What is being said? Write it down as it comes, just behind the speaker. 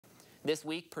This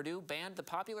week, Purdue banned the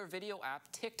popular video app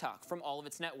TikTok from all of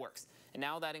its networks, and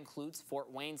now that includes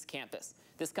Fort Wayne's campus.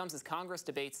 This comes as Congress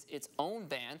debates its own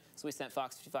ban, so we sent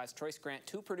Fox 55's Troy Grant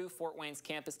to Purdue Fort Wayne's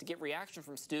campus to get reaction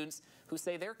from students who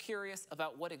say they're curious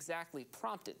about what exactly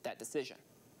prompted that decision.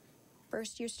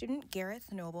 First-year student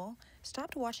Gareth Noble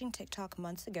stopped watching TikTok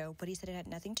months ago, but he said it had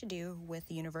nothing to do with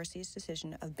the university's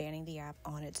decision of banning the app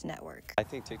on its network. I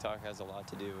think TikTok has a lot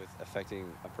to do with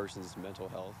affecting a person's mental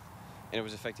health, and it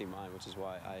was affecting mine, which is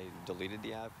why I deleted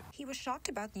the app. He was shocked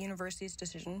about the university's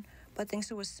decision, but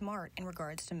thinks it was smart in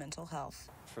regards to mental health.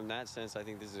 From that sense, I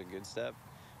think this is a good step,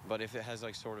 but if it has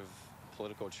sort of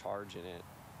political charge in it,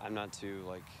 I'm not too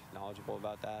knowledgeable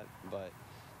about that, but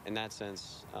in that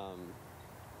sense,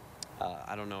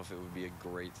 I don't know if it would be a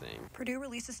great thing. Purdue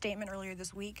released a statement earlier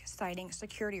this week citing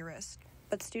security risk,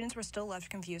 but students were still left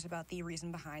confused about the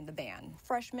reason behind the ban.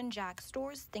 Freshman Jack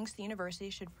Storrs thinks the university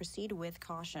should proceed with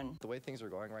caution. The way things are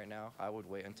going right now, I would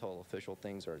wait until official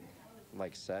things are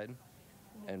said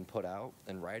and put out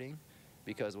in writing,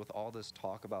 because with all this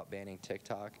talk about banning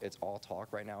TikTok, it's all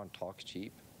talk right now and talk's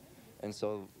cheap. And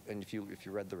if you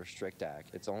read the Restrict Act,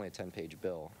 it's only a 10-page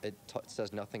bill. It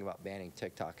says nothing about banning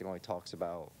TikTok. It only talks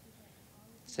about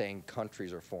saying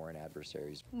countries are foreign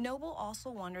adversaries. Noble also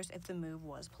wonders if the move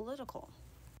was political.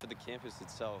 For the campus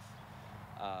itself,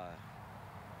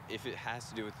 if it has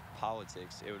to do with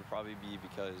politics, it would probably be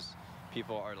because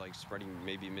people are spreading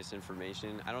maybe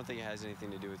misinformation. I don't think it has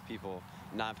anything to do with people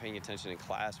not paying attention in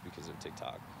class because of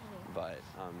TikTok, but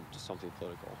just something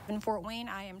political. In Fort Wayne,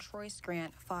 I am Troy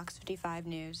Grant, Fox 55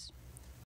 News.